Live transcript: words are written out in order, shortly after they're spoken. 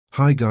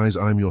Hi guys,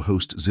 I'm your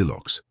host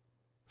Zilox.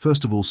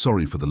 First of all,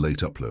 sorry for the late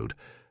upload.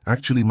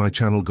 Actually, my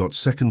channel got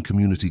second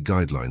community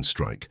guidelines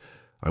strike.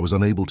 I was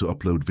unable to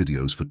upload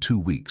videos for 2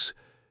 weeks.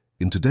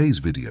 In today's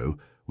video,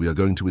 we are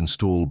going to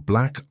install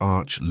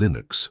blackarch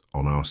Linux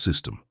on our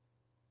system.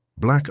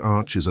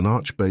 Blackarch is an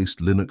Arch-based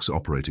Linux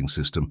operating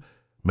system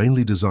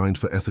mainly designed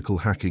for ethical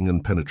hacking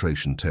and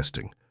penetration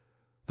testing.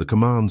 The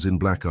commands in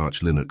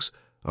blackarch Linux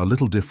are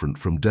little different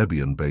from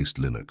Debian-based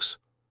Linux.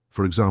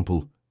 For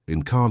example,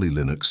 in Kali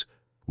Linux,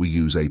 we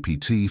use apt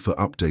for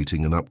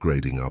updating and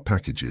upgrading our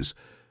packages,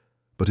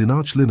 but in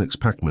Arch Linux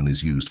pacman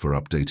is used for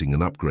updating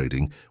and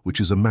upgrading, which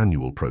is a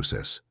manual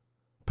process.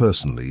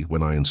 Personally,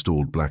 when I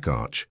installed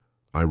blackarch,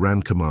 I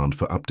ran command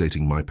for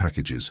updating my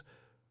packages,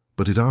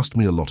 but it asked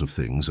me a lot of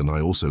things and I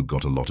also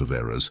got a lot of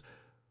errors.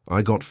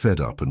 I got fed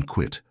up and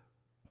quit.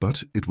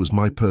 But it was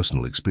my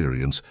personal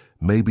experience.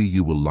 Maybe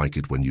you will like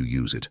it when you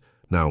use it.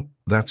 Now,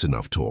 that's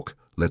enough talk.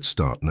 Let's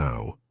start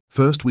now.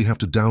 First, we have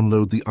to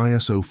download the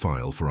ISO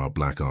file for our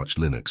blackarch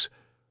Linux.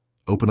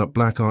 Open up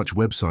blackarch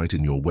website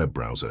in your web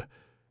browser.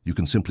 You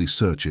can simply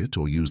search it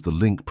or use the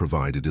link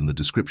provided in the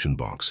description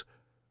box.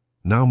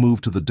 Now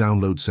move to the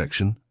download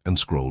section and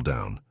scroll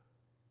down.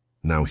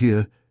 Now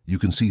here, you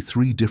can see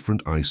 3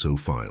 different ISO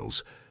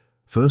files.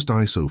 First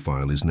ISO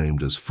file is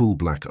named as full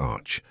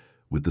blackarch,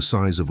 with the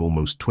size of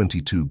almost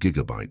 22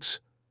 gigabytes.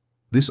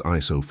 This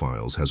ISO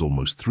file has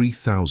almost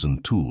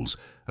 3,000 tools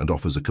and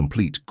offers a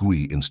complete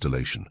GUI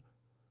installation.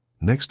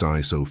 Next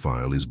ISO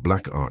file is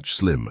blackarch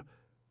slim.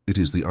 It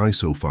is the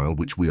ISO file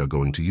which we are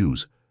going to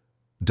use.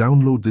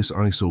 Download this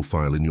ISO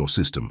file in your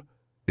system.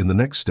 In the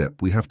next step,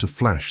 we have to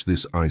flash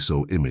this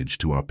ISO image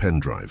to our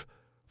pen drive.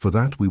 For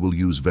that, we will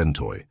use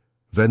Ventoy.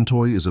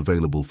 Ventoy is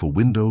available for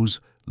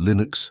Windows,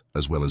 Linux,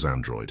 as well as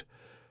Android.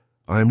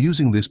 I am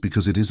using this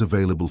because it is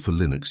available for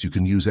Linux. You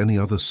can use any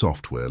other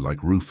software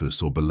like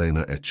Rufus or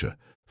Balena Etcher.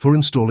 For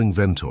installing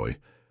Ventoy,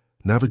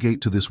 navigate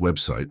to this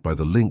website by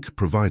the link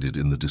provided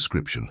in the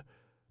description.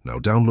 Now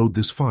download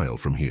this file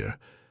from here.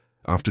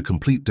 After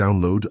complete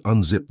download,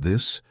 unzip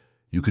this.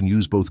 You can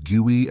use both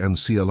GUI and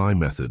CLI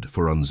method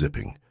for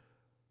unzipping.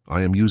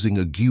 I am using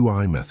a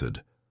GUI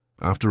method.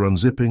 After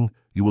unzipping,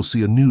 you will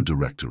see a new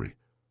directory.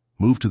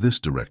 Move to this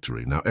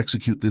directory. Now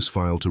execute this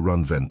file to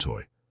run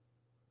Ventoy.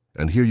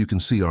 And here you can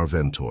see our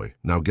Ventoy.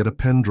 Now get a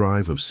pen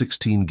drive of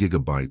 16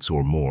 gigabytes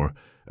or more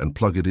and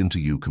plug it into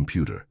your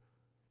computer.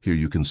 Here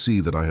you can see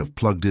that I have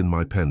plugged in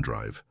my pen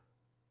drive.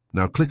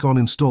 Now click on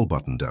Install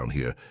button down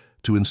here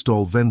to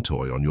install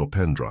Ventoy on your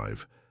pen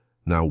drive.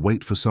 Now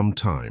wait for some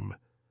time.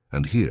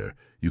 And here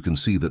you can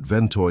see that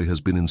Ventoy has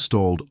been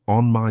installed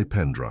on my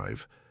pen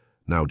drive.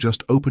 Now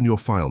just open your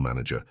file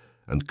manager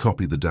and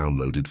copy the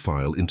downloaded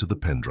file into the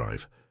pen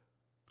drive.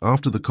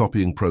 After the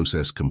copying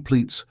process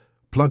completes,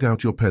 plug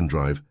out your pen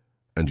drive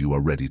and you are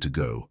ready to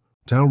go.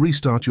 Now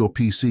restart your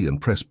PC and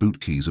press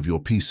boot keys of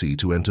your PC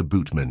to enter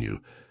boot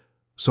menu.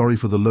 Sorry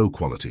for the low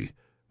quality,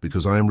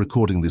 because I am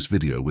recording this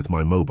video with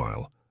my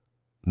mobile.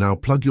 Now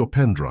plug your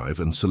pen drive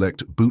and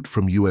select Boot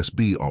from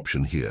USB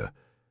option here,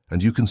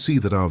 and you can see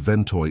that our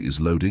Ventoy is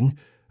loading,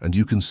 and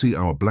you can see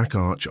our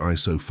blackarch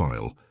ISO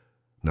file.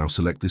 Now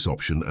select this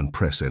option and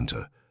press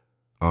Enter.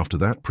 After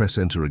that, press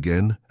Enter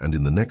again, and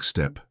in the next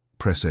step,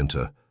 press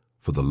Enter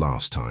for the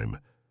last time,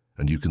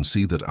 and you can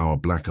see that our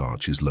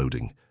blackarch is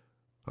loading.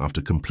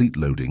 After complete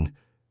loading,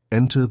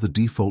 enter the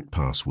default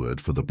password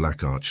for the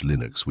blackarch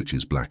Linux, which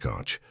is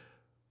blackarch.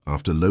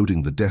 After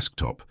loading the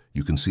desktop,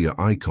 you can see an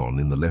icon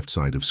in the left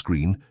side of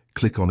screen.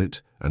 Click on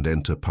it and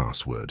enter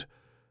password.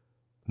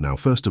 Now,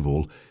 first of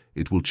all,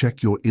 it will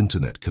check your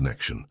internet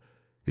connection.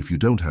 If you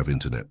don't have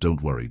internet,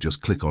 don't worry, just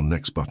click on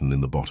Next button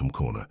in the bottom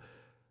corner.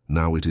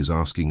 Now it is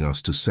asking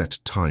us to set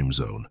time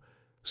zone.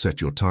 Set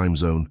your time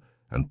zone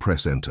and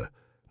press Enter.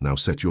 Now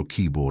set your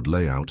keyboard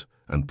layout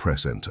and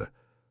press Enter.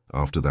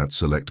 After that,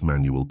 select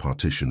manual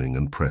partitioning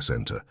and press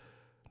Enter.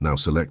 Now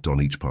select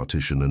on each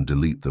partition and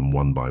delete them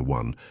one by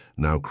one.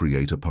 Now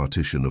create a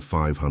partition of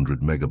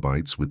 500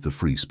 megabytes with the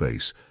free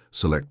space.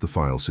 Select the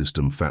file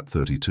system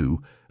FAT32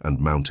 and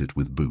mount it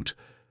with boot.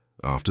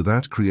 After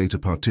that, create a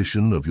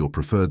partition of your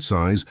preferred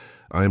size.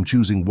 I am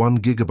choosing 1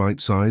 gigabyte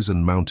size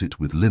and mount it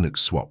with Linux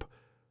swap.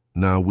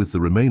 Now with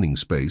the remaining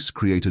space,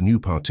 create a new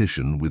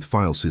partition with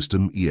file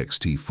system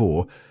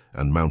ext4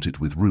 and mount it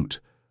with root.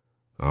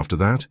 After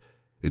that,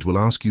 it will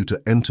ask you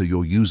to enter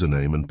your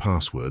username and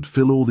password,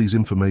 fill all these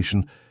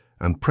information,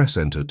 and press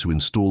Enter to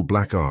install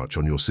blackarch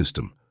on your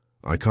system.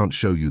 I can't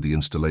show you the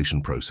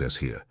installation process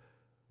here,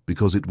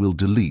 because it will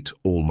delete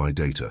all my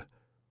data.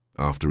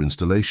 After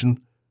installation,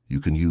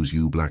 you can use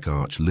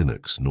blackarch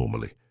Linux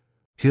normally.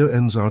 Here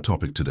ends our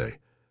topic today.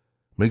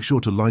 Make sure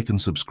to like and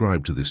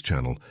subscribe to this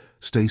channel.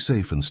 Stay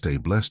safe and stay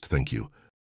blessed. Thank you.